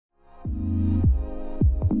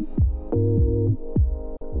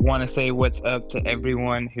Want to say what's up to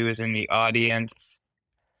everyone who is in the audience.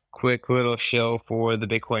 Quick little show for the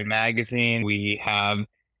Bitcoin Magazine. We have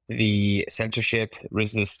the censorship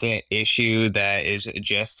resistant issue that is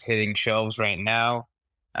just hitting shelves right now.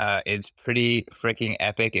 It's pretty freaking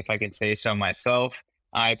epic, if I can say so myself.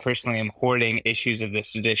 I personally am hoarding issues of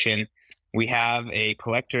this edition. We have a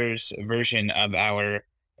collector's version of our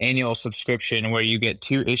annual subscription where you get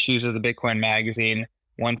 2 issues of the Bitcoin Magazine,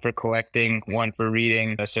 one for collecting, one for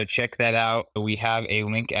reading. So check that out. We have a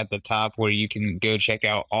link at the top where you can go check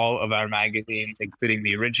out all of our magazines, including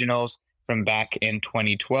the originals from back in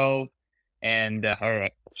 2012 and,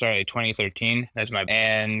 2013. That's my,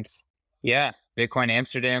 and yeah, Bitcoin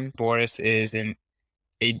Amsterdam. Boris is a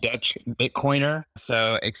Dutch Bitcoiner.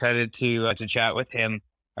 So excited to chat with him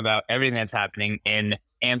about everything that's happening in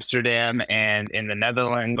Amsterdam and in the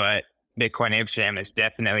Netherlands. But Bitcoin Amsterdam is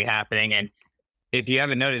definitely happening. And if you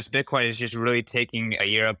haven't noticed, Bitcoin is just really taking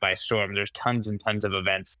Europe by storm. There's tons and tons of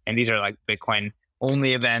events, and these are like Bitcoin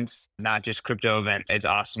only events, not just crypto events. It's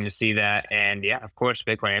awesome to see that. And yeah, of course,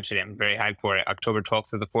 Bitcoin Amsterdam, very hyped for it. October 12th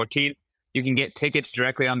through the 14th. You can get tickets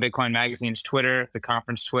directly on Bitcoin Magazine's Twitter, the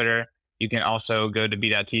conference Twitter. You can also go to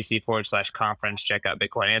b.tc/conference, check out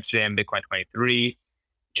Bitcoin Amsterdam, Bitcoin 23,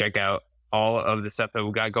 check out all of the stuff that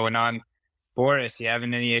we got going on. Boris, you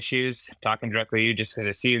having any issues talking directly to you just because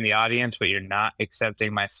I see you in the audience, but you're not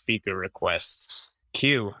accepting my speaker requests?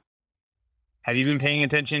 Q, have you been paying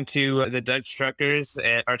attention to the Dutch truckers,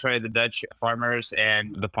 the Dutch farmers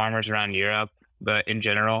and the farmers around Europe, but in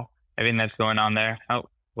general, everything that's going on there? Oh,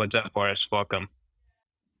 what's up, Boris? Welcome.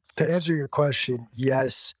 To answer your question,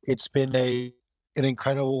 yes, it's been an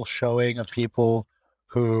incredible showing of people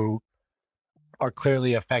who are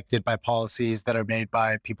clearly affected by policies that are made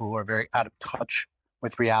by people who are very out of touch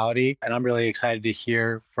with reality. And I'm really excited to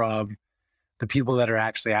hear from the people that are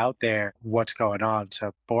actually out there what's going on.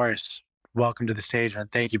 So, Boris, welcome to the stage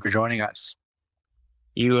and thank you for joining us.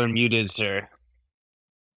 You are muted, sir.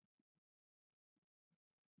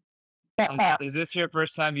 Is this your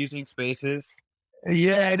first time using Spaces?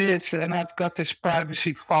 Yeah, it is. And I've got this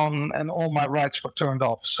privacy phone and all my rights were turned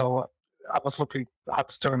off. So I was looking how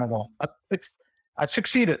to turn it on. But I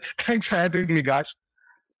succeeded. Thanks for having me, guys.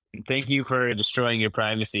 Thank you for destroying your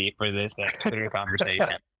privacy for this Twitter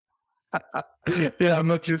conversation. Yeah, I'm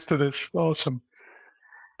not used to this. Awesome.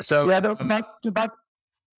 So yeah, about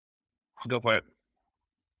go for it.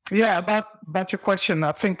 Yeah, about your question,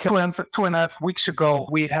 I think 2.5 weeks ago,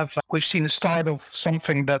 we've seen the start of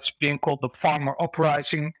something that's being called the farmer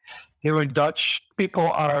uprising here in Dutch.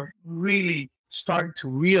 People are really starting to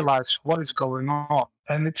realize what is going on.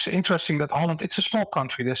 And it's interesting that Holland, it's a small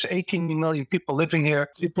country. There's 18 million people living here.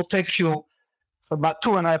 It will take you about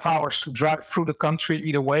 2.5 hours to drive through the country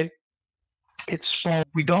either way.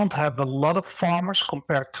 We don't have a lot of farmers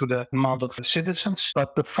compared to the amount of citizens,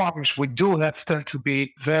 but the farmers we do have tend to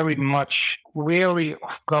be very much wary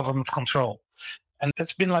of government control. And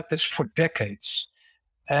it's been like this for decades.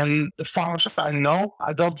 And the farmers I know,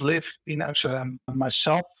 I don't live in Amsterdam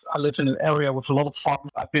myself. I live in an area with a lot of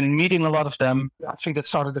farmers. I've been meeting a lot of them. I think that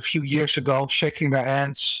started a few years ago, shaking their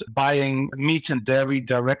hands, buying meat and dairy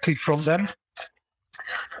directly from them.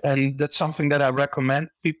 And that's something that I recommend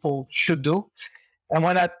people should do. And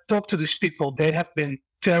when I talk to these people, they have been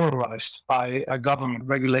terrorized by a government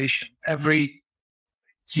regulation. Every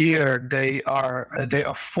year, they are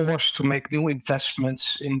forced to make new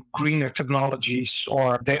investments in greener technologies,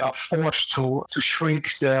 or they are forced to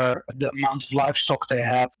shrink the amount of livestock they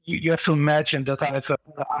have. You have to imagine that I have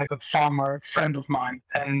a farmer friend of mine,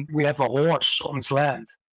 and we have a horse on his land.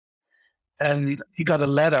 And he got a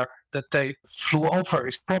letter that they flew over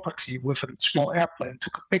his property with a small airplane,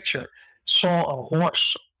 took a picture, saw a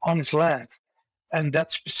horse on his land. And that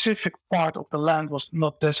specific part of the land was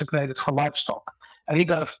not designated for livestock. And he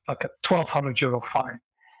got like a €1,200 fine.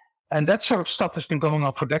 And that sort of stuff has been going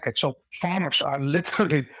on for decades. So farmers are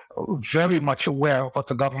literally very much aware of what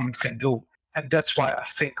the government can do. And that's why I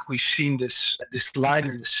think we've seen this line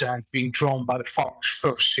in the sand being drawn by the farmers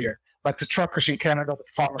first here. Like the truckers in Canada, the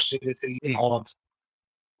farmers did it in Holland.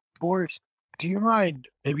 Boris, do you mind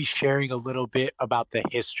maybe sharing a little bit about the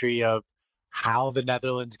history of how the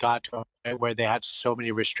Netherlands got to a point where they had so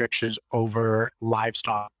many restrictions over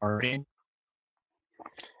livestock farming?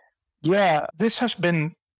 Yeah, this has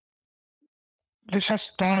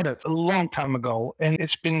started a long time ago, and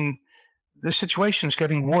the situation is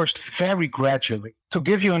getting worse very gradually. To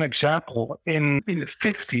give you an example, in the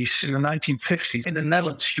 1950s, in the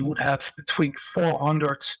Netherlands, you would have between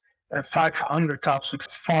 400 and 500,000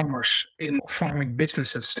 farmers in farming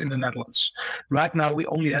businesses in the Netherlands. Right now, we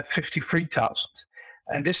only have 53,000.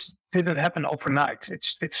 And this didn't happen overnight.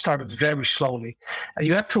 It started very slowly. And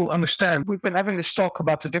you have to understand, we've been having this talk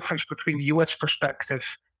about the difference between the US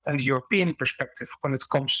perspective and the European perspective when it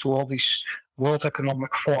comes to all these World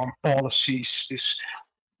Economic Forum policies, this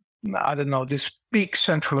big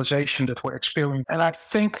centralization that we're experiencing. And I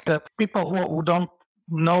think that people who don't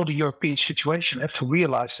know the European situation have to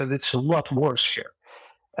realize that it's a lot worse here.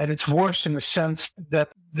 And it's worse in the sense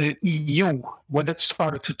that the EU, when it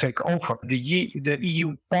started to take over, the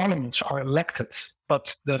EU parliaments are elected,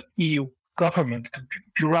 but the EU government, the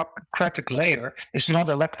bureaucratic layer, is not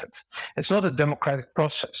elected. It's not a democratic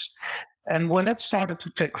process. And when that started to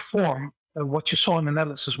take form, what you saw in the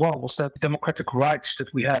Netherlands as well was that democratic rights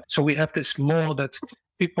that we had. So we have this law that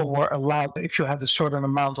people were allowed, if you had a certain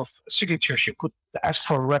amount of signatures, you could ask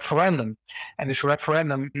for a referendum. And this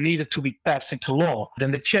referendum needed to be passed into law.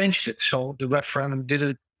 Then they changed it. So the referendum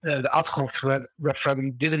the outcome of the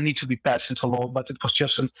referendum didn't need to be passed into law, but it was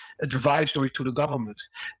just an advisory to the government.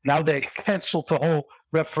 Now they canceled the whole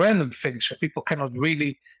referendum thing, so people cannot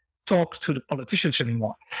really talk to the politicians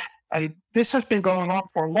anymore. And this has been going on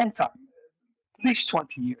for a long time, at least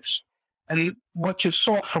 20 years. And what you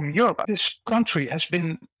saw from Europe, this country it's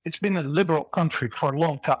been a liberal country for a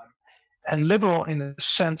long time. And liberal in the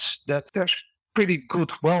sense that there's pretty good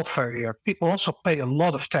welfare here. People also pay a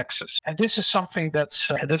lot of taxes. And this is something that's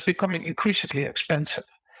becoming increasingly expensive.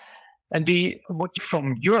 And what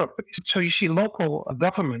from Europe, so you see local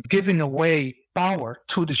government giving away power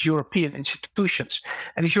to these European institutions.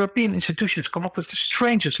 And these European institutions come up with the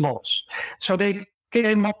strangest laws. So they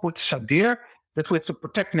came up with this idea that we have to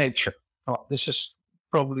protect nature. Well, this is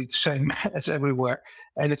probably the same as everywhere.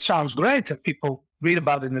 And it sounds great that people read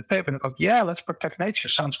about it in the paper and go, yeah, let's protect nature.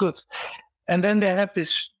 Sounds good. And then they have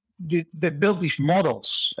they build these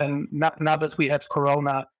models. And now that we had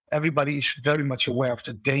Corona, everybody is very much aware of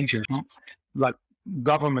the dangers, like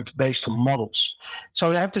government-based models.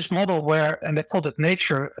 So they have this model and they called it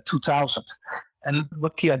Nature 2000. And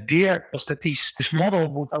what the idea was that this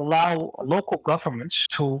model would allow local governments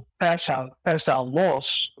to pass down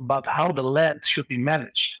laws about how the land should be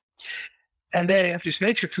managed. And they have this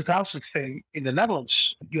Nature 2000 thing in the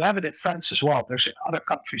Netherlands. You have it in France as well. There's other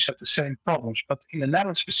countries have the same problems. But in the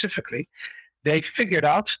Netherlands specifically, they figured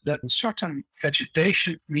out that certain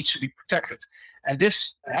vegetation needs to be protected. And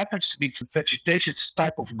this happens to be vegetation, it's a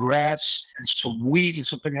type of grass and some weed and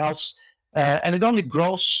something else. And it only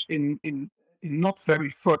grows in not very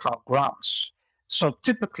fertile grounds. So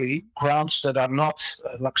typically grounds that are not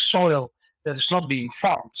like soil that is not being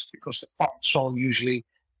farmed, because the farmed soil usually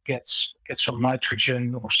gets some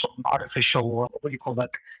nitrogen or some artificial, or what do you call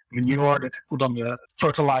that, manure that they put on the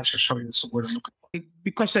fertilizer. Sorry, that's the word I'm looking for.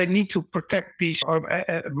 Because they need to protect these or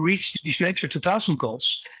reach these Nature 2000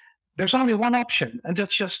 goals, there's only one option, and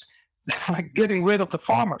that's just like getting rid of the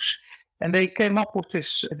farmers. And they came up with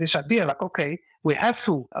this idea, like, okay, we have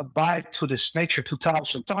to abide to this Nature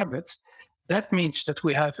 2000 target. That means that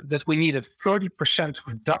we need a 30%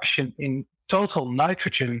 reduction in total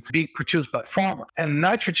nitrogen being produced by farmers. And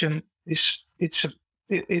nitrogen it's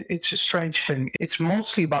a strange thing. It's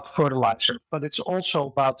mostly about fertilizer, but it's also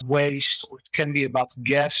about waste, or it can be about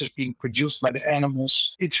gases being produced by the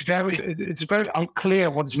animals. It's very unclear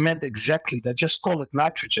what is meant exactly. They just call it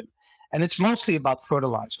nitrogen. And it's mostly about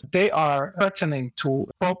fertilizer. They are threatening to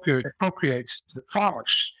appropriate the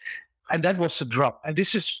farmers. And that was the drop. And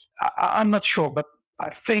this is, I'm not sure, but I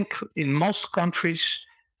think in most countries,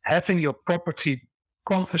 having your property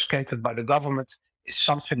confiscated by the government is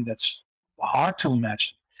something that's hard to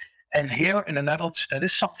imagine. And here in the Netherlands, that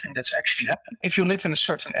is something that's actually happened. If you live in a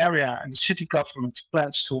certain area and the city government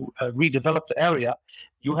plans to redevelop the area,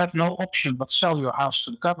 you have no option but sell your house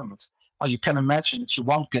to the government. Well, you can imagine that you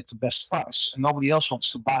won't get the best price, and nobody else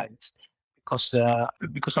wants to buy it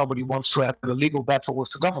because nobody wants to have a legal battle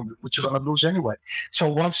with the government, which you're going to lose anyway. So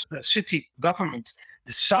once the city government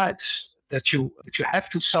decides that you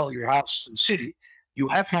have to sell your house to the city, you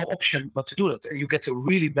have no option but to do that, and you get a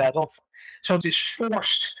really bad offer. So this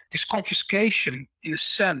confiscation, in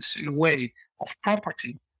a way, of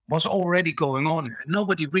property was already going on here.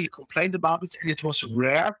 Nobody really complained about it, and it was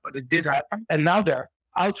rare, but it did happen. And now the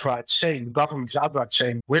government is outright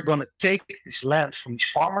saying, we're going to take this land from these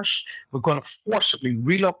farmers, we're going to forcibly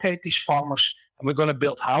relocate these farmers, and we're going to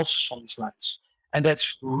build houses on these lands. And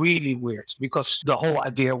that's really weird, because the whole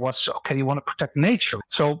idea was, okay, you want to protect nature.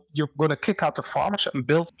 So you're going to kick out the farmers and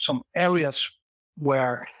build some areas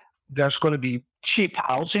where there's going to be cheap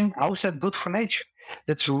housing. How is that good for nature?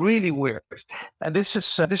 That's really weird. And this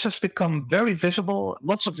has become very visible,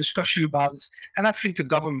 lots of discussion about it. And I think the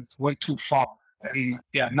government went too far. And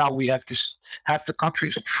yeah, now we have this, half the country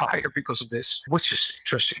is on fire because of this, which is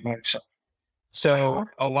interesting in itself. So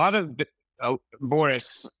a lot of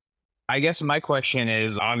Boris, I guess my question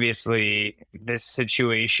is, obviously this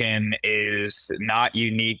situation is not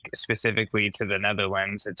unique specifically to the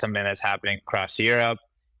Netherlands. It's something that's happening across Europe.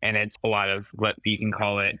 And it's a lot of what you can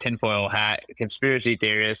call it tinfoil hat conspiracy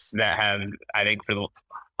theorists that have, I think,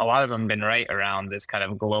 a lot of them been right around this kind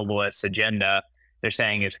of globalist agenda. They're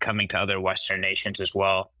saying it's coming to other Western nations as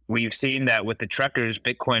well. We've seen that with the truckers,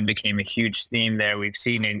 Bitcoin became a huge theme there. We've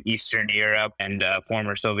seen in Eastern Europe and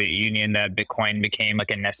former Soviet Union that Bitcoin became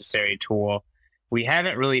like a necessary tool. We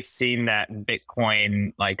haven't really seen that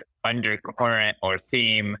Bitcoin like undercurrent or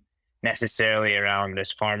theme necessarily around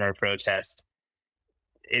this farmer protest.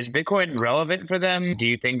 Is Bitcoin relevant for them? Do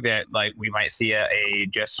you think that like we might see a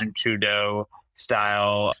Justin Trudeau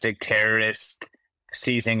style stick terrorist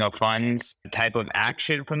seizing of funds type of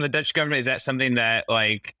action from the Dutch government? Is that something that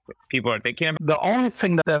like people are thinking about? The only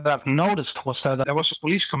thing that I've noticed was that there was a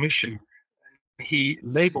police commissioner. He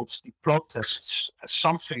labeled the protests as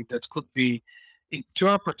something that could be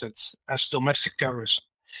interpreted as domestic terrorism.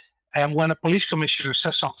 And when a police commissioner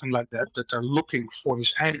says something like that they're looking for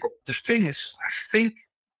this angle. The thing is, I think,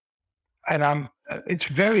 and it's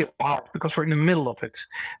very hard because we're in the middle of it.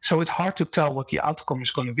 So it's hard to tell what the outcome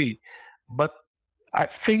is going to be. But I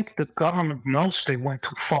think the government knows they went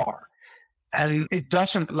too far. And it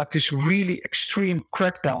doesn't like this really extreme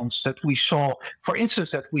crackdowns that we saw, for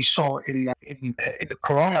instance, that we saw in the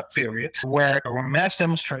Corona period, where there were mass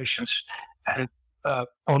demonstrations and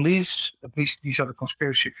police, at least these are the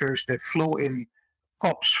conspiracy theories, they flew in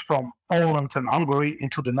cops from Poland and Hungary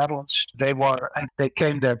into the Netherlands. They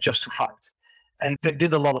came there just to fight. And they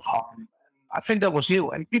did a lot of harm. I think that was new.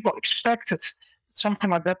 And people expected something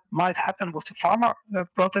like that might happen with the farmer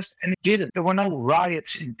protest, and it didn't. There were no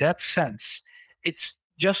riots in that sense. It's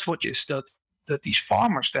just what is that these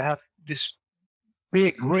farmers, they have this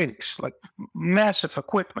big rigs, like massive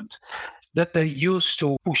equipment that they use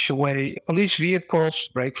to push away police vehicles,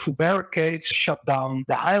 break through barricades, shut down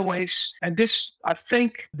the highways. And this, I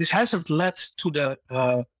think, this hasn't led to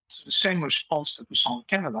the same response that we saw in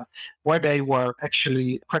Canada, where they were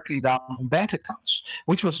actually cracking down on bank accounts,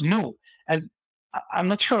 which was new. And I'm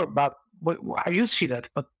not sure about how you see that,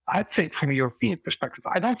 but I think from a European perspective,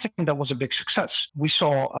 I don't think that was a big success. We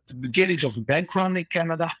saw at the beginnings of a bank run in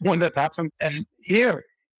Canada when that happened. And here,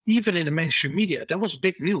 even in the mainstream media, that was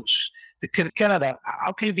big news. Canada,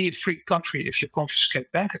 how can you be a free country if you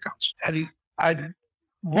confiscate bank accounts? And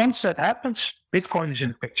once that happens, Bitcoin is in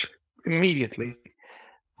the picture immediately.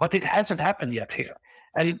 But it hasn't happened yet here.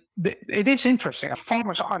 And it is interesting.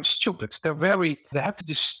 Farmers aren't stupid. They're very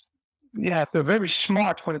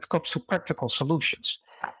smart when it comes to practical solutions.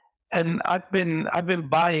 And I've been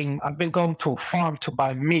going to a farm to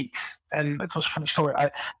buy meat. And it was a funny story.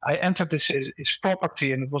 I entered his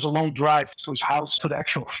property, and it was a long drive to his house, to the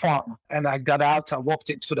actual farm. And I got out, I walked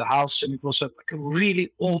into the house, and it was like a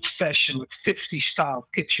really old-fashioned, like 50s style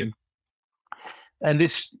kitchen. And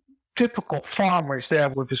this typical farmer is there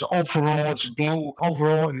with his overall, his blue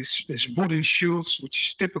overall, and his wooden shoes, which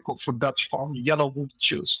is typical for Dutch farm, yellow wooden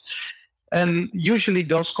shoes. And usually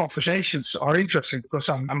those conversations are interesting because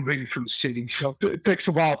I'm really from the city. So it takes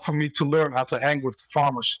a while for me to learn how to hang with the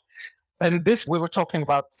farmers. And we were talking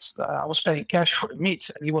about, I was paying cash for the meat,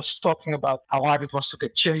 and he was talking about how hard it was to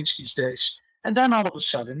get change these days. And then all of a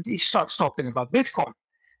sudden, he starts talking about Bitcoin.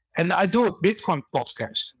 And I do a Bitcoin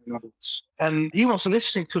podcast in the Netherlands. And he was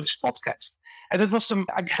listening to this podcast. And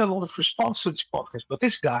I get a lot of response to this podcast. But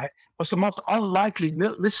this guy was the most unlikely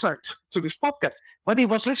listener to this podcast. But he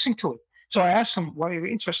was listening to it. So I asked him, why are you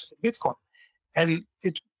interested in Bitcoin? And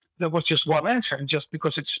there was just one answer, and just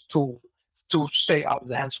because it's to stay out of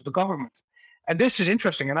the hands of the government. And this is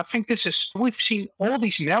interesting. And I think we've seen all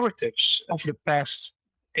these narratives over the past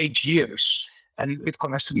 8 years. And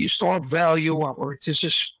Bitcoin has to be a store of value, or it is a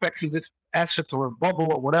speculative asset or a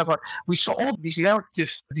bubble or whatever. We saw all these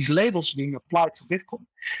narratives, these labels being applied to Bitcoin.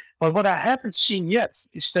 But what I haven't seen yet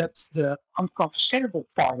is that the unconfiscatable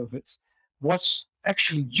part of it was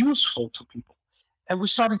actually useful to people. And we're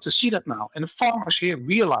starting to see that now. And the farmers here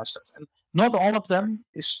realize that. And not all of them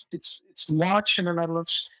it's large in the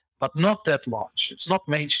Netherlands, but not that large. It's not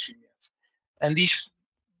mainstream yet. And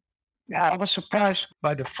I was surprised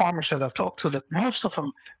by the farmers that I've talked to, that most of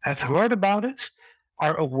them have heard about it,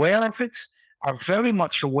 are aware of it, are very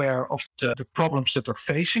much aware of the problems that they're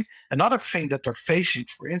facing. Another thing that they're facing,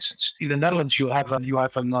 for instance, in the Netherlands, you have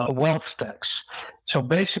a wealth tax. So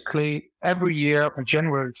basically, every year on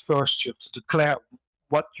January 1st, you have to declare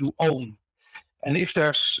what you own. And if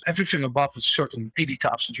there's everything above a certain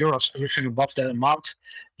 80,000 euros, everything above that amount,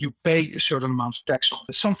 you pay a certain amount of tax on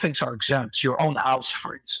it. Some things are exempt, your own house,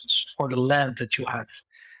 for instance, or the land that you have.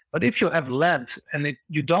 But if you have land and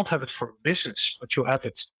you don't have it for business, but you have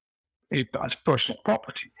it as personal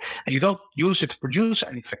property, and you don't use it to produce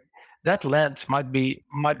anything, that land might be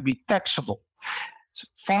taxable. So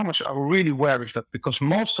farmers are really wary of that because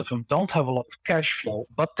most of them don't have a lot of cash flow,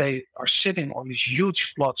 but they are sitting on these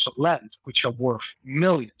huge plots of land, which are worth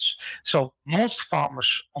millions. So most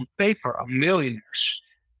farmers on paper are millionaires.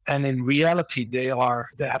 And in reality, they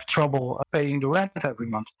have trouble paying the rent every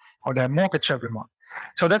month or their mortgage every month.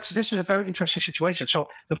 So this is a very interesting situation. So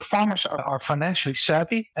the farmers are financially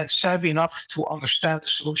savvy and savvy enough to understand the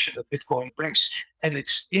solution that Bitcoin brings. And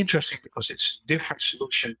it's interesting because it's a different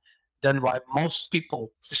solution than why most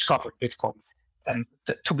people discovered Bitcoin. And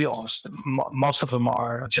to be honest, most of them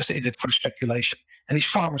are just in it for the speculation. And these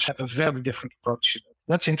farmers have a very different approach to that.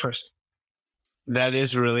 That's interesting. That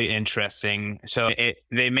is really interesting. So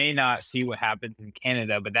they may not see what happens in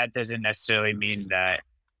Canada, but that doesn't necessarily mean that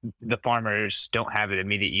the farmers don't have an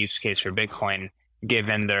immediate use case for Bitcoin,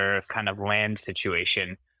 given their kind of land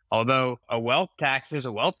situation. Although a wealth tax is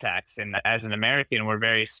a wealth tax. And as an American, we're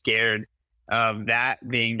very scared of that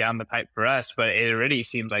being down the pipe for us, but it already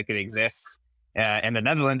seems like it exists in the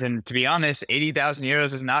Netherlands. And to be honest, 80,000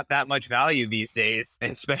 euros is not that much value these days,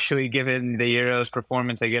 especially given the euro's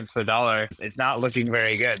performance against the dollar. It's not looking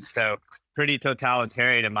very good. So pretty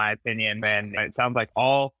totalitarian, in my opinion. And it sounds like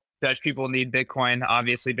all Dutch people need Bitcoin.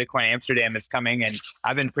 Obviously, Bitcoin Amsterdam is coming, and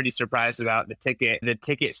I've been pretty surprised about the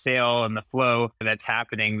ticket sale and the flow that's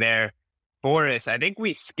happening there. Boris, I think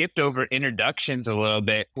we skipped over introductions a little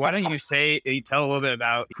bit. Why don't you tell a little bit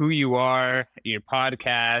about who you are, your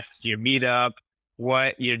podcast, your meetup,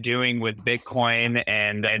 what you're doing with Bitcoin,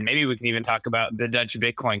 and maybe we can even talk about the Dutch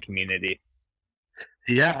Bitcoin community.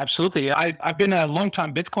 Yeah, absolutely. I've been a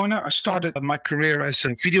long-time Bitcoiner. I started my career as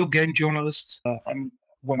a video game journalist. And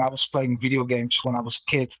when I was playing video games when I was a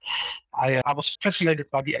kid, I was fascinated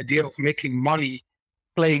by the idea of making money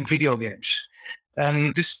playing video games.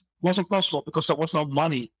 And this wasn't possible because there was no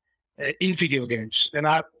money in video games. And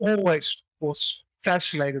I always was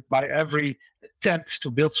fascinated by every attempt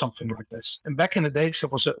to build something like this. And back in the days, there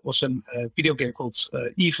was a video game called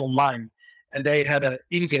EVE Online, and they had an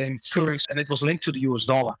in-game currency, and it was linked to the US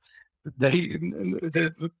dollar.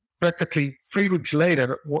 Practically 3 weeks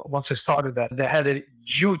later, once they started that, they had a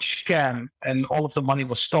huge scam, and all of the money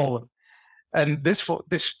was stolen. And this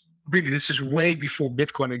is way before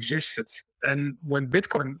Bitcoin existed. And when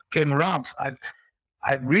Bitcoin came around,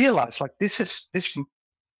 I realized like this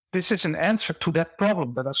is an answer to that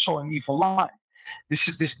problem that I saw in EVE Online. This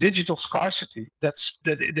is this digital scarcity that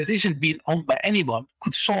isn't being owned by anyone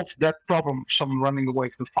could solve that problem. Someone running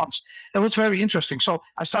away with funds. It was very interesting. So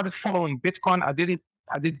I started following Bitcoin. I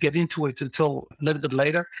didn't get into it until a little bit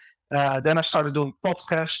later. Then I started doing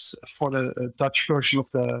podcasts for the Dutch version of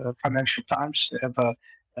the Financial Times. They have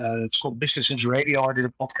it's called Business News Radio. I did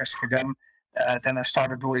a podcast for them. Then I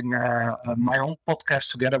started doing my own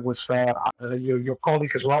podcast together with your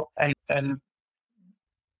colleague as well. And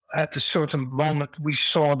at a certain moment, we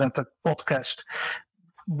saw that the podcast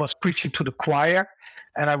was preaching to the choir.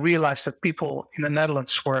 And I realized that people in the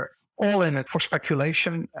Netherlands were all in it for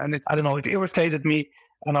speculation. And it irritated me.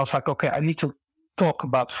 And I was like, okay, I need to talk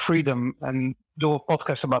about freedom and do a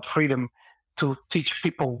podcast about freedom to teach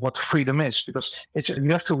people what freedom is. Because you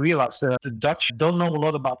have to realize that the Dutch don't know a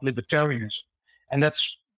lot about libertarianism. And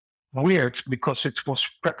that's weird because it was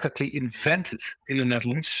practically invented in the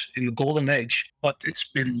Netherlands in the golden age, but it's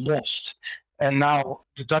been lost. And now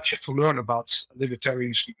the Dutch have to learn about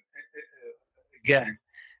libertarianism again.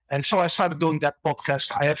 And so I started doing that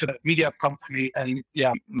podcast. I have a media company, and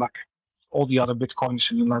like all the other Bitcoins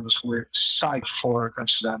in the Netherlands, we're psyched for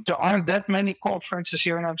Amsterdam. There aren't that many conferences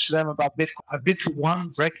here in Amsterdam about Bitcoin. I've been to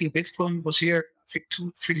one. Breaking Bitcoin was here, I think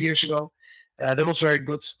 2-3 years ago. That was very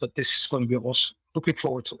good, but this is going to be awesome. Looking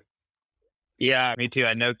forward to it. Yeah, me too.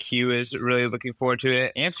 I know Q is really looking forward to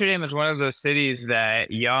it. Amsterdam is one of those cities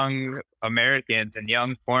that young Americans and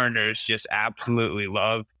young foreigners just absolutely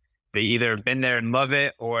love. They either been there and love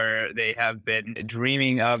it, or they have been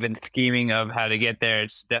dreaming of and scheming of how to get there.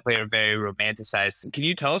 It's definitely a very romanticized. Can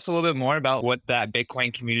you tell us a little bit more about what that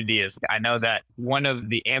Bitcoin community is? I know that one of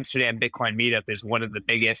the Amsterdam Bitcoin meetup is one of the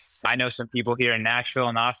biggest. I know some people here in Nashville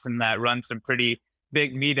and Austin that run some pretty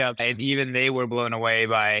big meetups, and even they were blown away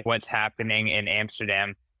by what's happening in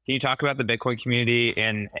Amsterdam. Can you talk about the Bitcoin community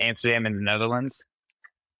in Amsterdam and the Netherlands?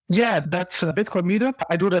 Yeah, that's a Bitcoin meetup.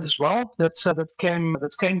 I do that as well. That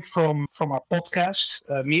came from our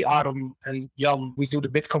podcast. Me, Adam, and Jan. We do the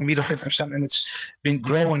Bitcoin meetup in Amsterdam, and it's been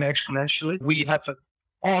growing exponentially. We have an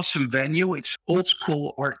awesome venue. It's old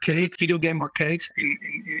school arcade, video game arcade in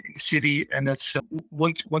the city, and that's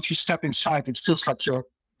once you step inside, it feels like you're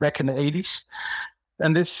back in the 80s.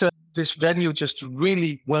 And this venue just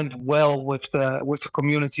really went well with the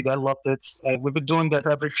community. They loved it. We've been doing that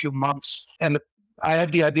every few months, and I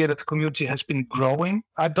have the idea that the community has been growing.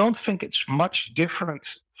 I don't think it's much different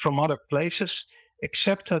from other places,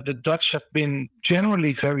 except that the Dutch have been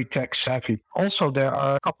generally very tech savvy. Also, there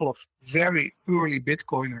are a couple of very early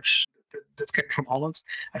Bitcoiners that came from Holland.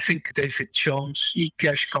 I think David Jones,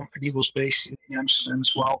 eCash company, was based in Amsterdam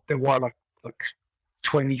as well. There were like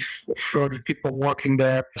 20 or 30 people working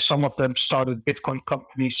there. Some of them started Bitcoin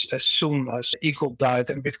companies as soon as Eagle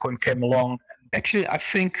died and Bitcoin came along. Actually, I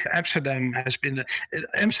think Amsterdam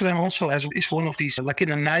also is one of these, like in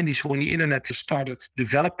the 90s when the internet started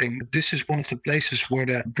developing, this is one of the places where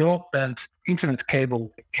the broadband internet cable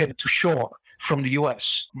came to shore from the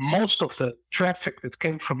US. Most of the traffic that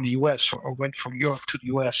came from the US or went from Europe to the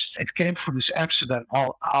US, it came from this Amsterdam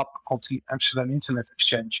hub called the Amsterdam Internet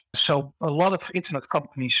Exchange. So a lot of internet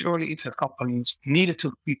companies, early internet companies, needed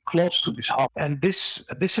to be close to this hub. And this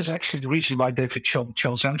is actually the reason why David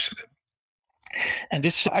chose Amsterdam. And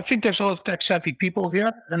I think there's a lot of tech-savvy people here,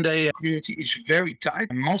 and the community is very tight.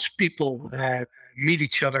 Most people meet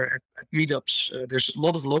each other at meetups. There's a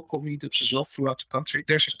lot of local meetups as well throughout the country.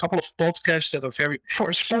 There's a couple of podcasts that are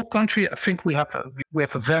for a small country, I think we have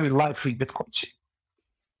a very lively Bitcoin scene.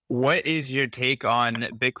 What is your take on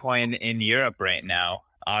Bitcoin in Europe right now?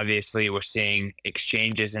 Obviously, we're seeing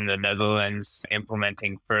exchanges in the Netherlands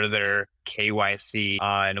implementing further KYC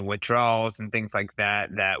on withdrawals and things like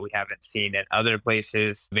that we haven't seen in other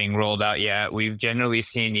places being rolled out yet. We've generally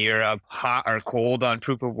seen Europe hot or cold on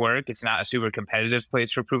proof of work. It's not a super competitive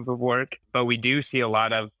place for proof of work, but we do see a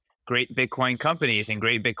lot of great Bitcoin companies and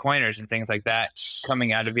great Bitcoiners and things like that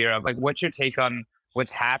coming out of Europe. Like, what's your take on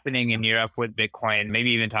what's happening in Europe with Bitcoin?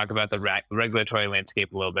 Maybe even talk about the regulatory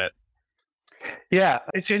landscape a little bit. Yeah,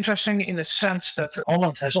 it's interesting in the sense that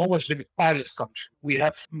Holland has always been a pilot country. We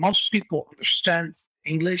have most people understand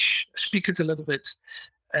English, speak it a little bit,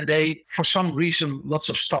 and for some reason, lots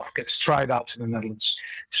of stuff gets tried out in the Netherlands.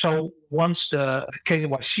 So once the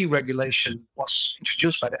KYC regulation was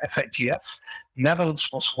introduced by the FATF,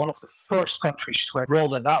 Netherlands was one of the first countries to have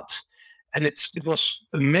rolled it out. And it was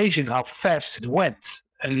amazing how fast it went.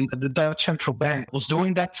 And the Dutch Central Bank was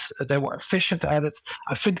doing that. They were efficient at it.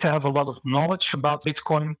 I think they have a lot of knowledge about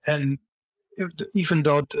Bitcoin. And even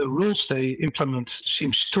though the rules they implement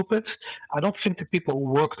seem stupid, I don't think the people who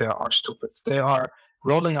work there are stupid. They are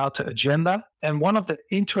rolling out the agenda. And one of the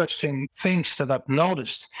interesting things that I've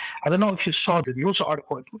noticed, I don't know if you saw the news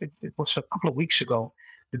article, it was a couple of weeks ago.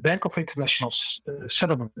 The Bank of International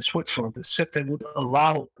Settlement in Switzerland said they would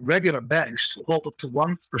allow regular banks to hold up to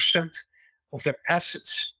 1% of their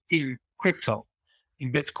assets in crypto,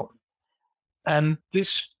 in Bitcoin. And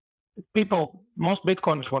most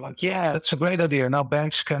Bitcoiners were like, yeah, that's a great idea. Now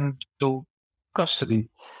banks can do custody.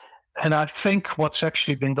 And I think what's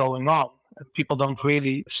actually been going on, people don't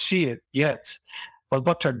really see it yet, but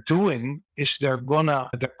what they're doing is they're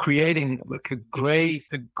creating like a gray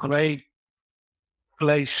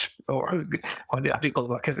place, or what do you call it,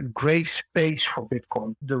 like a gray space for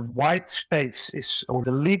Bitcoin. The white space or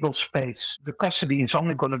the legal space, the custody is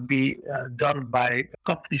only going to be done by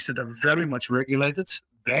companies that are very much regulated,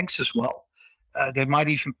 banks as well. They might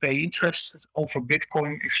even pay interest over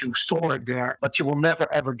Bitcoin if you store it there, but you will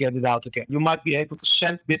never ever get it out again. You might be able to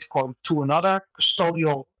send Bitcoin to another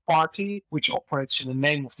custodial party which operates in the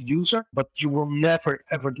name of the user, but you will never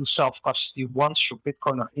ever do self-custody once your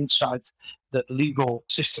Bitcoin are inside the legal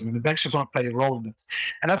system, and the banks are going to play a role in it.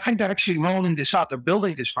 And I think they're actually rolling this out. They're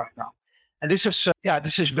building this right now, and this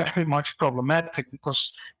is very much problematic,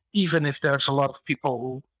 because even if there's a lot of people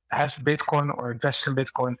who have Bitcoin or invest in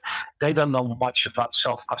Bitcoin, they don't know much about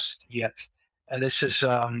self-custody yet. And this is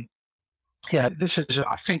I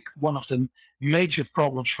think one of the major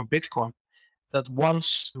problems for Bitcoin, that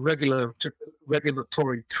once the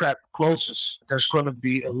regulatory trap closes, there's going to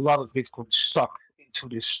be a lot of Bitcoin stuck into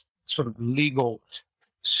this sort of legal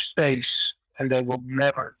space, and those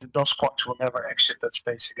coins will never exit that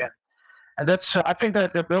space again. And that's, I think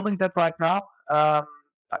that they're building that right now. I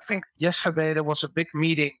think yesterday there was a big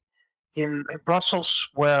meeting in Brussels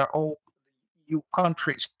where all EU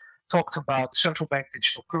countries talked about central bank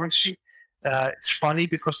digital currency. It's funny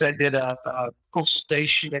because they did a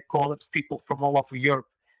consultation, they call it, people from all over Europe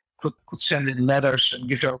could send in letters and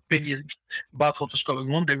give their opinion about what was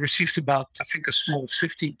going on. They received about, I think, a small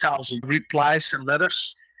 15,000 replies and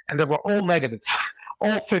letters, and they were all negative.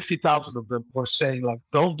 All 50,000 of them were saying, like,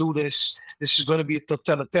 don't do this. This is going to be a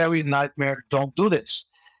totalitarian nightmare. Don't do this.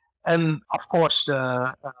 And of course,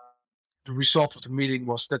 the result of the meeting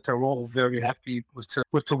was that they're all very happy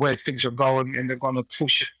with the way things are going, and they're going to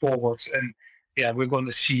push it forward. And yeah, we're going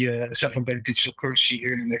to see a central-bank digital currency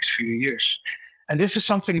here in the next few years. And this is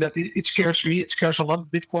something that it scares me. It scares a lot of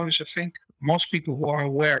Bitcoiners, I think. Most people who are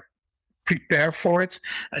aware prepare for it,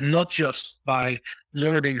 and not just by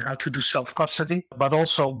learning how to do self-custody, but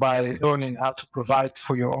also by learning how to provide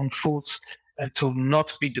for your own food and to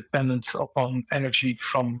not be dependent upon energy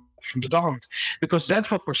from the government. Because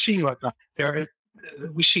that's what we're seeing right now.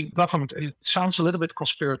 We see government, it sounds a little bit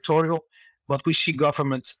conspiratorial, but we see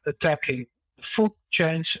government attacking the food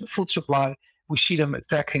chains, food supply. We see them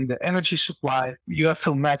attacking the energy supply. You have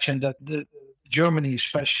to imagine that Germany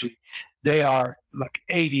especially, they are like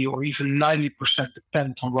 80 or even 90%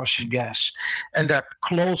 dependent on Russian gas. And they're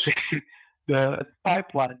closing the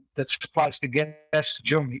pipeline that supplies the gas to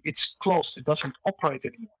Germany. It's closed. It doesn't operate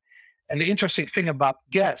anymore. And the interesting thing about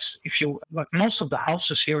gas, if you, like most of the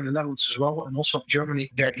houses here in the Netherlands as well, and also in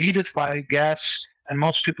Germany, they're heated by gas, and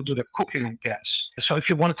most people do their cooking on gas. So if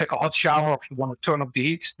you want to take a hot shower, or if you want to turn up the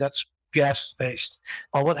heat, that's gas-based.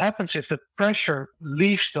 Well, what happens if the pressure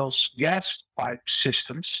leaves those gas pipe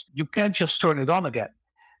systems? You can't just turn it on again.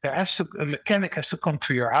 A mechanic has to come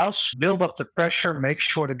to your house, build up the pressure, make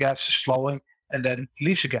sure the gas is flowing, and then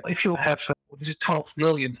leaves again. If you have 12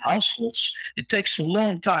 million households, it takes a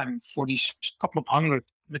long time for these couple of hundred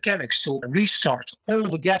mechanics to restart all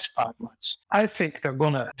the gas pipelines. I think they're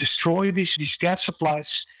going to destroy these gas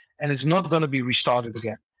supplies, and it's not going to be restarted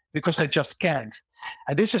again because they just can't.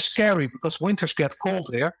 And this is scary because winters get cold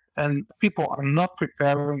here, and people are not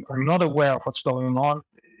preparing, are not aware of what's going on.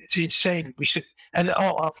 It's insane.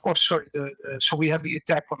 Of course, so we have the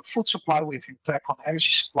attack on the food supply, we have the attack on the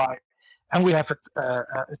energy supply, and we have an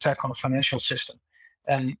attack on the financial system.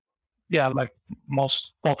 And yeah, like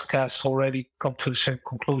most podcasts already come to the same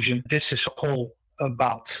conclusion. This is all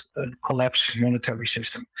about a collapsing monetary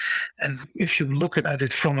system. And if you look at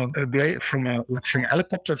it from a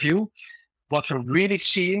helicopter view, what we're really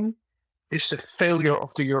seeing is the failure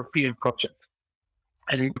of the European project.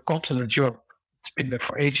 And in the continent Europe, it's been there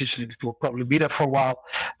for ages and it will probably be there for a while.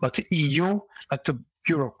 But the EU, like the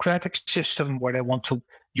bureaucratic system where they want to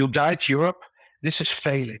unite Europe, this is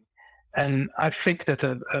failing. And I think that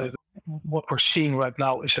what we're seeing right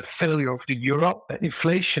now is a failure of the euro.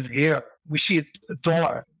 Inflation here, we see a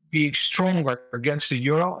dollar being stronger against the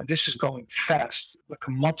euro, and this is going fast. Like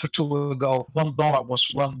a month or two ago, $1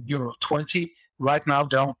 was €1.20. Right now,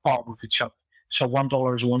 they're on par with each other. So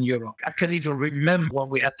 $1 is €1. I can't even remember when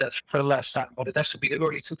we had that for the last time, but it has to be the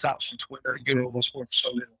early 2000s when the euro was worth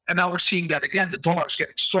so little. And now we're seeing that again. The dollar is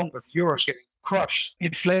getting stronger, the euro is getting crushed.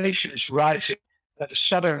 Inflation is rising. The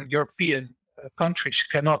Southern European countries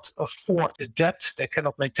cannot afford the debt. They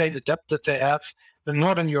cannot maintain the debt that they have. The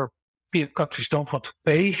Northern European countries don't want to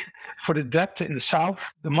pay for the debt in the South.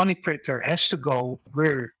 The money printer has to go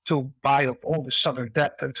where to buy up all the Southern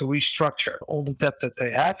debt and to restructure all the debt that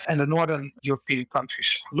they have. And the Northern European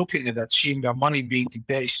countries looking at that, seeing their money being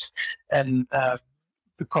debased and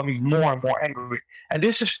becoming more and more angry. And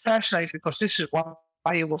this is fascinating because this is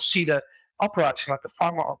why you will see the uprising, like the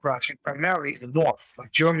farmer uprising, primarily in the north,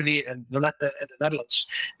 like Germany and the Netherlands,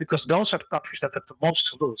 because those are the countries that have the most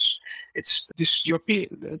to lose. It's this European,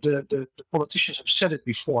 the politicians have said it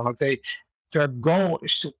before, like their goal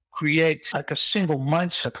is to create like a single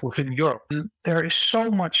mindset within Europe. And there's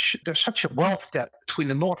such a wealth gap between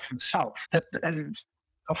the north and the south, and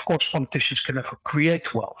of course politicians can never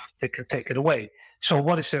create wealth, they can take it away. So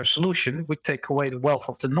what is their solution? We take away the wealth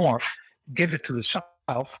of the north, give it to the south,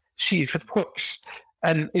 see if it works.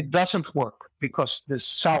 And it doesn't work because the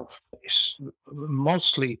South is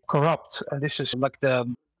mostly corrupt. And this is like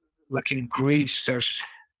in Greece,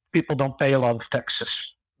 people don't pay a lot of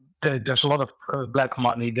taxes. There's a lot of black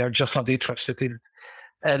money. They're just not interested in it.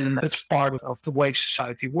 And it's part of the way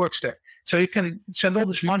society works there. So you can send all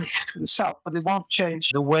this money to the South, but it won't change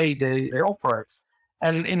the way they operate.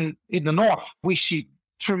 And in the North, we see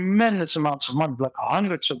tremendous amounts of money, like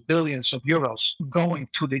hundreds of billions of euros going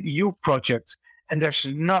to the EU project, and there's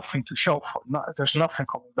nothing to show for it. There's nothing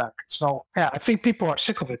coming back. So yeah, I think people are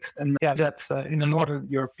sick of it, and yeah, that's in the Northern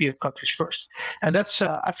European countries first. And that's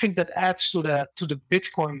I think that adds to the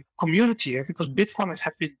Bitcoin community here, because Bitcoiners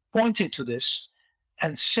have been pointing to this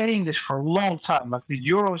and saying this for a long time, like the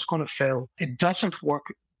euro is going to fail. It doesn't work.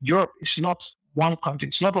 Europe is not one country.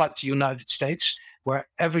 It's not like the United States. where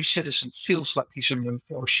every citizen feels like he's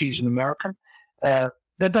or she's an American. That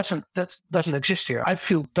doesn't exist here. I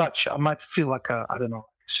feel Dutch. I might feel like I don't know,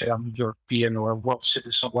 say I'm European or a world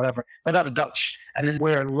citizen or whatever, but I'm Dutch. And then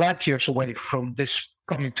we're light years away from this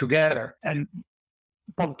coming together. And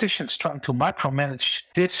politicians trying to micromanage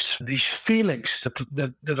these feelings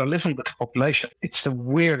that are living with the population. It's the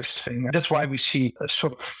weirdest thing. That's why we see a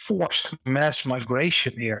sort of forced mass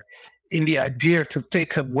migration here in the idea to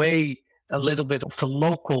take away a little bit of the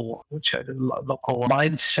local, local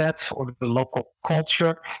mindset or the local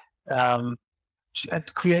culture, and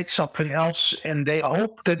create something else. And they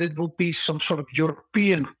hope that it will be some sort of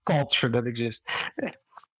European culture that exists.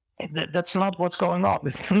 That's not what's going on.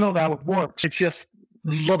 It's not how it works. It's just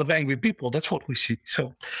a lot of angry people. That's what we see.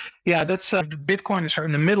 So, yeah, that's the Bitcoiners are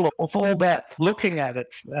in the middle of all that, looking at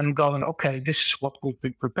it and going, okay, this is what we've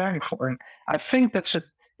been preparing for. And I think it's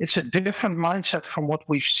a different mindset from what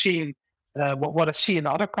we've seen, what I see in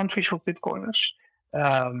other countries with Bitcoiners.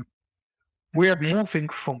 We're moving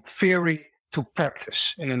from theory to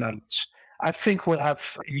practice in the Netherlands. I think in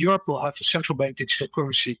Europe, we'll have a central bank digital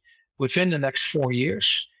currency within the next 4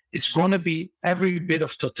 years. It's going to be every bit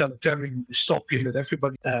of totalitarian dystopian that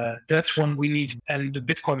everybody, that's when we need. And the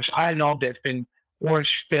Bitcoiners, I know they've been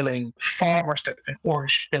orange pilling farmers, they've been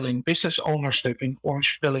orange pilling business owners, they've been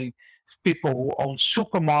orange pilling people who own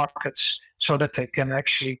supermarkets so that they can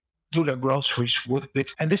actually do their groceries with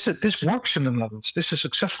Bitcoin. And this works in the Netherlands. This is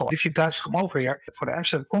successful. If you guys come over here for the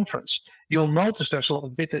Amsterdam conference, you'll notice there's a lot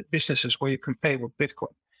of businesses where you can pay with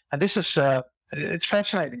Bitcoin. And this is, it's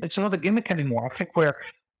fascinating. It's not a gimmick anymore. I think we're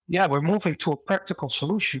moving to a practical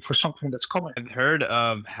solution for something that's coming. I've heard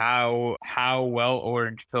of how well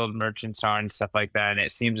orange pilled merchants are and stuff like that. And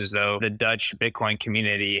it seems as though the Dutch Bitcoin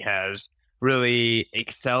community has really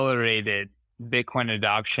accelerated Bitcoin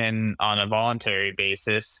adoption on a voluntary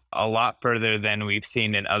basis a lot further than we've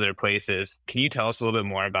seen in other places. Can you tell us a little bit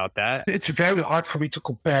more about that? It's very hard for me to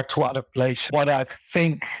compare to other places. What I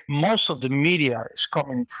think most of the media is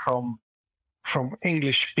coming from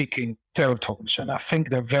English-speaking territories, and I think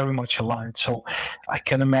they're very much aligned. So I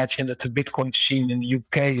can imagine that the Bitcoin scene in the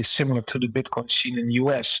UK is similar to the Bitcoin scene in the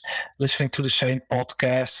US, listening to the same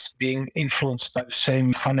podcasts, being influenced by the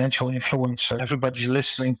same financial influencer. Everybody's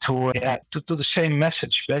listening to the same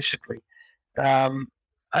message, basically.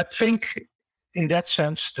 I think in that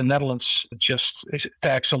sense, the Netherlands just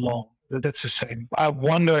tags along. That's the same. I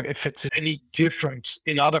wonder if it's any different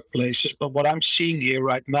in other places, but what I'm seeing here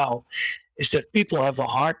right now is that people have a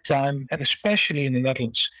hard time, and especially in the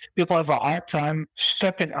Netherlands, people have a hard time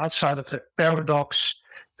stepping outside of their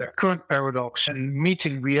current paradox, and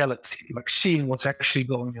meeting reality, like seeing what's actually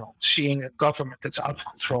going on, seeing a government that's out of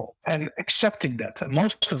control, and accepting that. And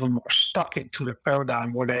most of them are stuck into their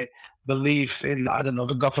paradigm where they believe in, I don't know,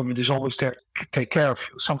 the government is always there to take care of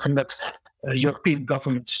you, something that European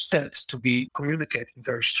governments tend to be communicating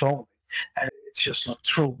very strongly. And it's just not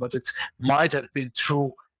true, but it might have been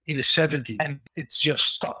true in the 70s, and it's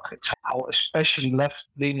just stuck. It's how especially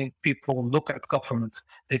left-leaning people look at government.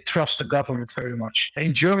 They trust the government very much.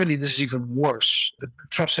 In Germany, this is even worse. The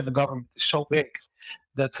trust in the government is so big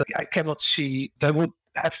that I cannot see they would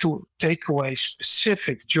have to take away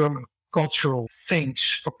specific German cultural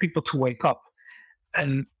things for people to wake up.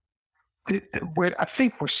 And I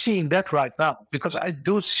think we're seeing that right now, because I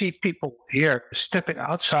do see people here stepping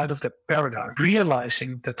outside of the paradigm,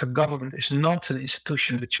 realizing that the government is not an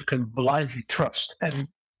institution that you can blindly trust, and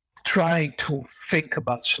trying to think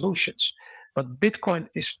about solutions. But Bitcoin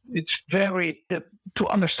to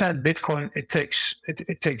understand Bitcoin, it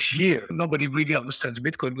takes years. Nobody really understands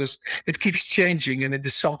Bitcoin because it keeps changing, and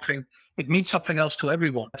it means something else to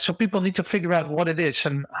everyone. So people need to figure out what it is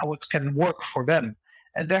and how it can work for them.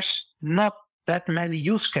 And there's not that many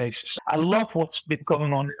use cases. I love what's been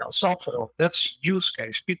going on in El Salvador. That's a use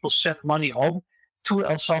case. People send money home to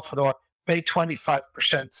El Salvador, pay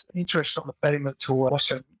 25% interest on the payment to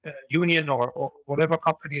Western Union or whatever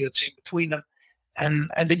company that's in between them. And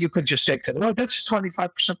then you can just take that. Oh, that's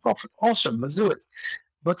 25% profit. Awesome, let's do it.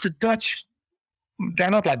 But the Dutch,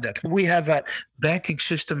 they're not like that. We have a banking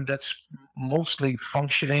system that's mostly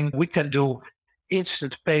functioning. We can do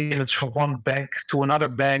instant payments from one bank to another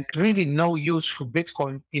bank. Really no use for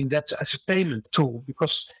Bitcoin in that as a payment tool,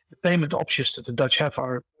 because the payment options that the Dutch have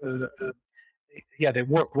are, they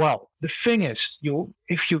work well. The thing is,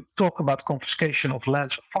 if you talk about confiscation of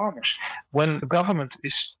lands of farmers, when the government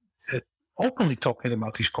is openly talking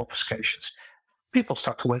about these confiscations, people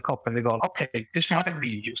start to wake up and they go, okay, this might be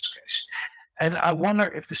a use case. And I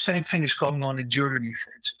wonder if the same thing is going on in Germany,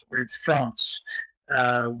 for instance, or in France.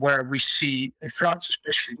 Where we see, in France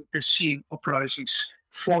especially, we've been seeing uprisings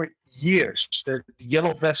for years. The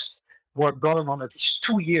yellow vests were going on at least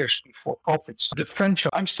 2 years before COVID. The French,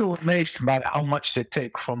 I'm still amazed by how much they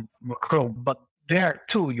take from Macron. But there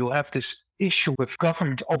too, you have this issue with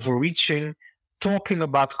government overreaching, talking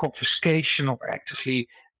about confiscation or actively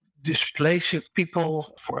displacing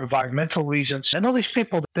people for environmental reasons. And all these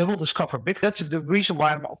people, they will discover Bitcoin. That's the reason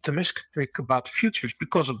why I'm optimistic about the future, is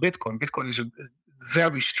because of Bitcoin. Bitcoin is a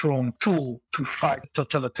very strong tool to fight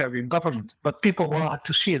totalitarian government. But people will have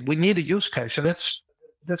to see it. We need a use case. And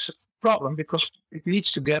that's a problem, because it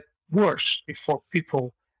needs to get worse before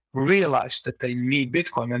people realize that they need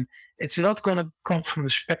Bitcoin. And it's not going to come from the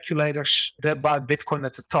speculators that buy Bitcoin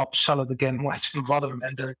at the top, sell it again, watch the bottom,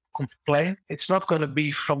 and then complain. It's not going to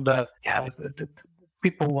be from the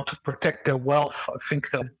people who want to protect their wealth. I think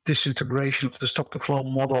the disintegration of the stock-to-flow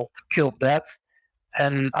model killed that.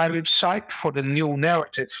 And I'm excited for the new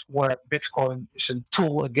narrative where Bitcoin is a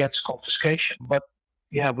tool against confiscation. But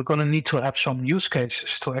we're going to need to have some use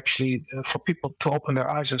cases to actually, for people to open their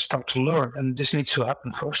eyes and start to learn. And this needs to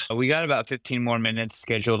happen first. We got about 15 more minutes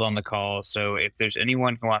scheduled on the call. So if there's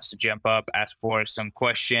anyone who wants to jump up, ask for some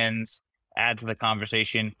questions, add to the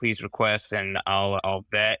conversation, please request and I'll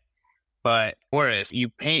bet. But Boris, you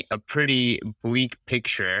paint a pretty bleak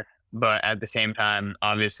picture, but at the same time,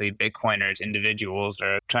 obviously Bitcoiners, individuals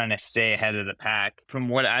are trying to stay ahead of the pack. From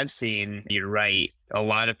what I've seen, you're right. A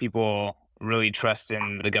lot of people really trust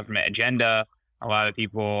in the government agenda. A lot of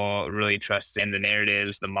people really trust in the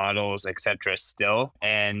narratives, the models, etc. still.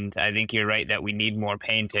 And I think you're right that we need more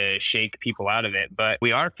pain to shake people out of it. But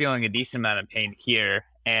we are feeling a decent amount of pain here.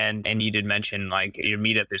 And you did mention like your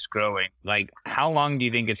meetup is growing. Like, how long do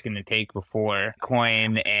you think it's going to take before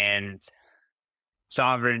coin and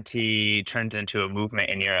sovereignty turns into a movement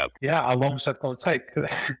in Europe? Yeah, how long is that going to take?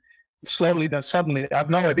 Slowly, then suddenly. I have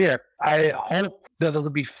no idea. I hope that it'll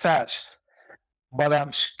be fast, but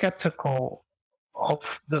I'm skeptical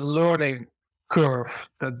of the learning curve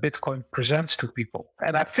that Bitcoin presents to people.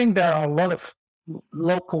 And I think there are a lot of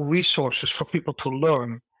local resources for people to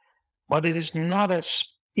learn, but it is not as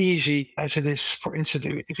easy as it is, for instance,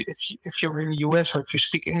 if you're in the US or if you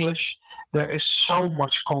speak English, there is so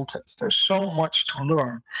much content. There's so much to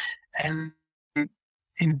learn. And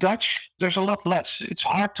in Dutch, there's a lot less. It's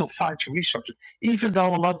hard to find your resources. Even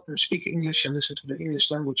though a lot of them speak English and listen to the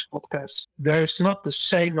English language podcasts, there's not the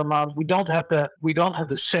same amount. We don't have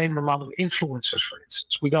the same amount of influencers, for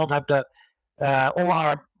instance. We don't have all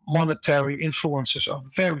our monetary influencers are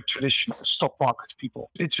very traditional stock market people.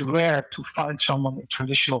 It's rare to find someone in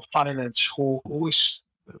traditional finance who is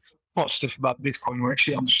positive about Bitcoin, who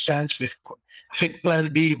actually understands Bitcoin. I think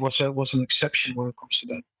Plan B was an exception when it comes to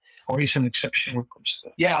that. Or is an exception when it comes to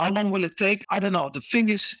that. Yeah, how long will it take? I don't know. The thing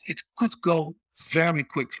is, it could go very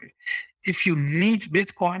quickly. If you need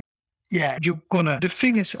Bitcoin, you're gonna. The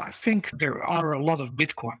thing is, I think there are a lot of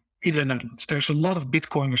Bitcoin in the Netherlands. There's a lot of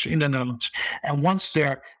Bitcoiners in the Netherlands. And once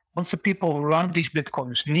the people who run these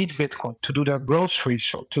Bitcoiners need Bitcoin to do their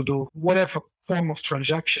groceries or to do whatever form of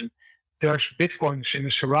transaction, there's Bitcoiners in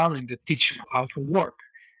the surrounding that teach them how to work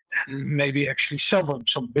and maybe actually sell them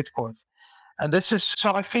some Bitcoins. And this is,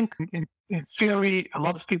 so I think in theory, a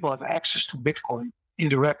lot of people have access to Bitcoin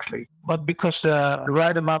indirectly, but because the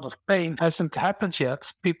right amount of pain hasn't happened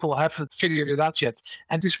yet, people haven't figured it out yet.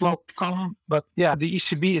 And this will come, but the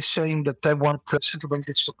ECB is saying that they want central bank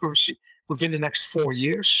digital currency within the next 4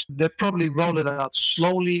 years. They probably roll it out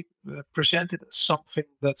slowly, present it as something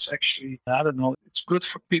that's actually, I don't know, it's good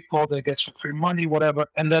for people, they get some free money, whatever.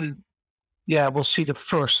 And then we'll see the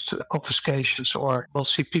first confiscations, or we'll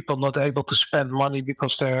see people not able to spend money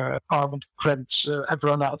because their carbon credits have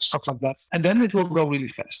run out, stuff like that. And then it will go really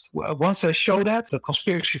fast. Once they show that, the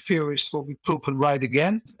conspiracy theorists will be proven right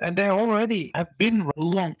again. And they already have been a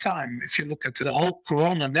long time. If you look at the whole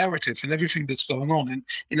Corona narrative and everything that's going on. And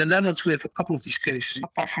in the Netherlands, we have a couple of these cases.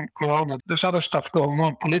 Apart from Corona, there's other stuff going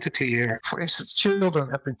on politically here. For instance, children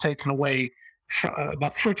have been taken away.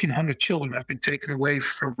 About 1,300 children have been taken away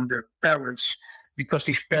from their parents because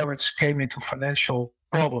these parents came into financial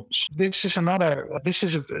problems. This actually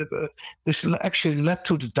led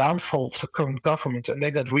to the downfall of the current government, and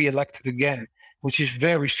they got re-elected again, which is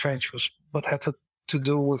very strange, but had to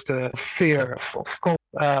do with the fear of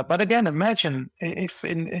COVID. But again, imagine if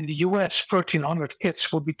in the US, 1,300 kids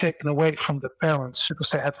would be taken away from their parents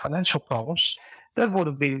because they had financial problems. That would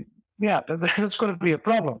have been, that's going to be a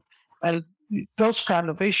problem. And those kind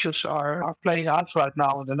of issues are playing out right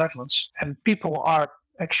now in the Netherlands, and people are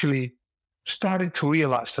actually starting to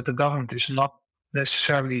realize that the government is not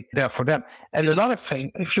necessarily there for them. And another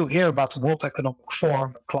thing, if you hear about the World Economic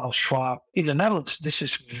Forum, Klaus Schwab, in the Netherlands, this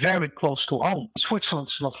is very close to home. Switzerland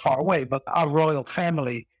is not far away, but our royal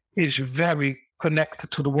family is very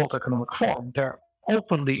connected to the World Economic Forum. They're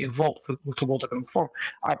openly involved with the World Economic Forum.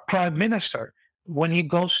 Our prime minister, when he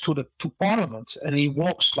goes to Parliament and he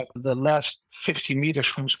walks like the last 50 meters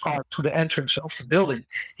from his car to the entrance of the building,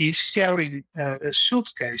 he's carrying a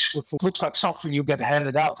suitcase with what looks like something you get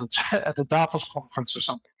handed out at the Davos conference or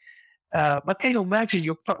something. But can you imagine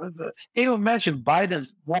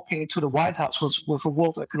Biden walking into the White House with a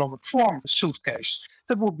World Economic Forum suitcase?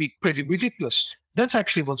 That would be pretty ridiculous. That's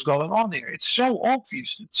actually what's going on here. It's so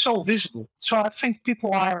obvious. It's so visible. So I think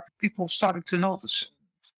people starting to notice.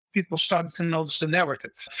 People starting to notice the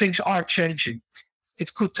narrative. Things are changing.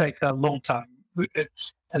 It could take a long time.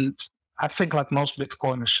 And I think, like most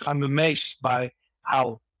Bitcoiners, I'm amazed by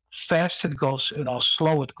how fast it goes and how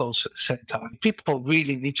slow it goes at the same time. People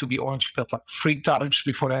really need to be orange pilled like 3 times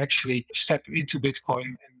before they actually step into Bitcoin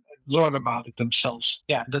and learn about it themselves.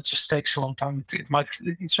 Yeah, that just takes a long time. It might,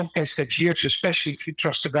 in some cases, take years, especially if you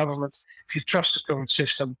trust the government, if you trust the current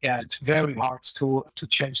system. Yeah, it's very hard to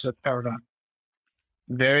change that paradigm.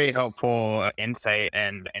 Very helpful insight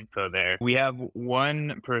and info there. We have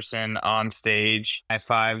one person on stage at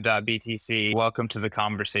 5.btc. Welcome to the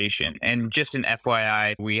conversation. And just an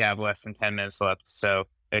FYI, we have less than 10 minutes left. So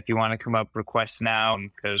if you want to come up, request now,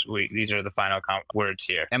 because these are the final words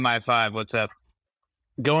here. MI5, what's up?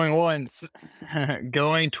 Going once,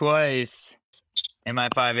 going twice.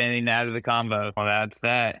 MI5, anything to add to the combo? Well, that's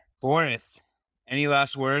that. Boris, any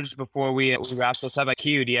last words before we wrap this up?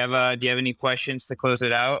 Q, do you have any questions to close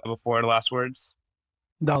it out before the last words?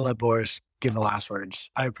 No, let Boris give the last words.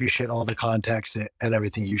 I appreciate all the context and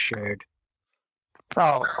everything you shared.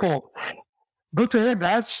 Oh, cool. Good to hear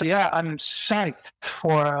that. Yeah, I'm psyched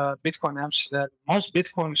for Bitcoin Amsterdam. Most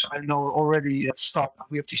Bitcoiners I know already start.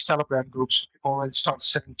 We have these Telegram groups. People already start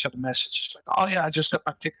sending each other messages like, "Oh yeah, I just got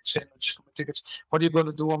my tickets in. I just got my tickets. What are you going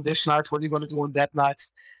to do on this night? What are you going to do on that night?"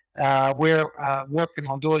 We're working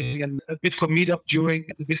on doing a Bitcoin meetup during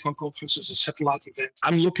the Bitcoin conference as a satellite event.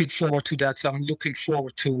 I'm looking forward to that. I'm looking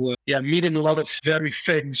forward to meeting a lot of very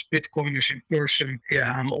famous Bitcoiners in person.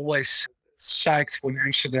 Yeah, I'm always psyched when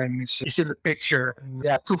Amsterdam is in the picture. And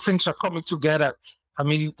yeah, 2 things are coming together. I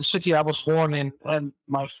mean, the city I was born in and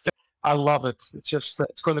I love it. It's just,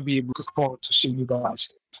 it's going to be looking forward to seeing you guys.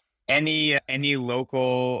 Any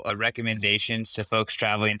local recommendations to folks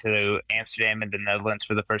traveling to Amsterdam and the Netherlands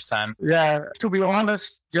for the first time? Yeah, to be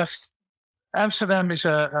honest, just Amsterdam is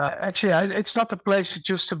actually, it's not the place it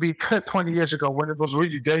used to be 20 years ago when it was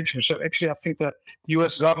really dangerous. So actually, I think the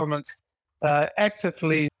US government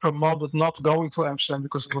actively promoted not going to Amsterdam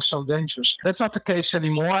because it was so dangerous. That's not the case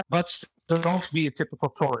anymore, but don't be a typical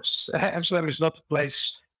tourist. Amsterdam is not the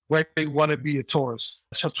place where you want to be a tourist.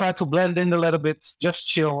 So try to blend in a little bit, just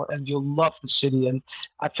chill, and you'll love the city. And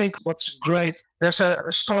I think what's great, there's a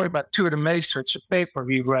story about Tuur de Meester. It's a paper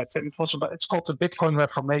we read, and it's called the Bitcoin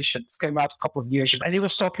Reformation. It came out a couple of years ago. And he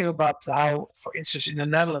was talking about how, for instance, in the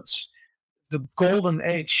Netherlands, the golden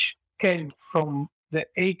age came from the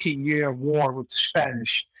 80-year war with the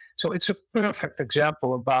Spanish. So it's a perfect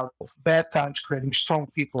example of bad times creating strong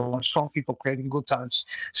people and strong people creating good times.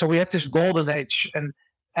 So we had this golden age, and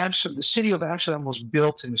the city of Amsterdam was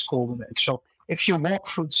built in this golden age. So if you walk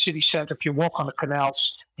through the city center, if you walk on the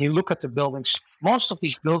canals, you look at the buildings, most of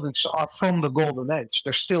these buildings are from the golden age.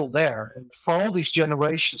 They're still there. And for all these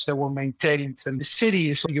generations, they were maintained. And the city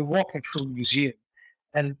is, you're walking through a museum.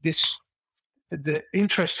 And the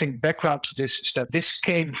interesting background to this is that this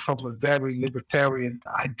came from a very libertarian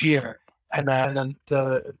idea. And then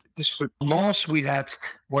these laws we had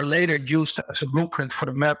were later used as a blueprint for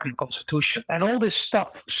the American Constitution. And all this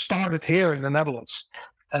stuff started here in the Netherlands.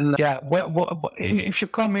 And if you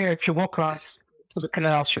come here, if you walk around to the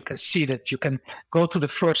canals, you can see that. You can go to the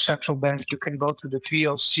First Central Bank. You can go to the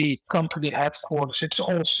VOC company headquarters. It's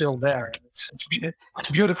all still there. It's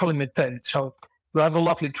beautifully maintained. So you have a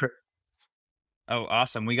lovely trip. Oh,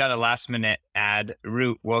 awesome. We got a last minute ad.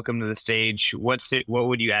 Root, welcome to the stage. What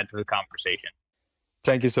would you add to the conversation?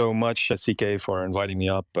 Thank you so much, CK, for inviting me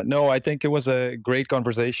up. But no, I think it was a great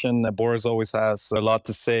conversation. Boris always has a lot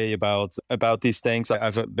to say about these things.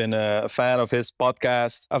 I've been a fan of his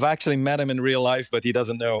podcast. I've actually met him in real life, but he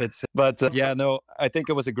doesn't know. I think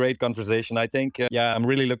it was a great conversation. I think, I'm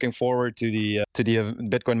really looking forward to the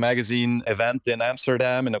Bitcoin Magazine event in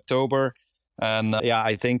Amsterdam in October. And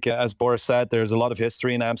I think, as Boris said, there's a lot of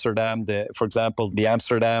history in Amsterdam. For example, the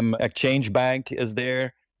Amsterdam Exchange Bank is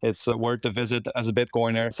there. It's worth a visit as a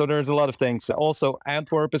Bitcoiner. So there's a lot of things. Also,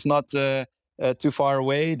 Antwerp is not too far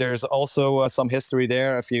away. There's also some history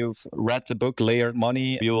there. If you've read the book Layered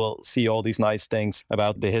Money, you will see all these nice things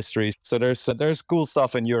about the history. So there's cool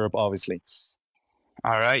stuff in Europe, obviously.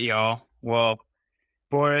 All right, y'all. Well,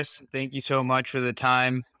 Boris, thank you so much for the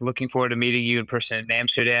time. Looking forward to meeting you in person in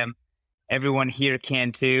Amsterdam. Everyone here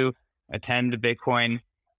can too. Attend the Bitcoin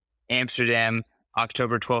Amsterdam,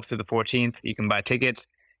 October 12th through the 14th. You can buy tickets.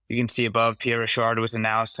 You can see above, Pierre Richard was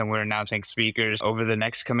announced, and we're announcing speakers over the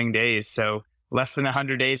next coming days. So less than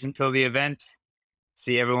 100 days until the event.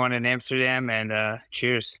 See everyone in Amsterdam, and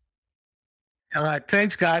cheers. All right.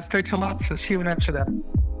 Thanks, guys. Thanks a lot. See you in Amsterdam.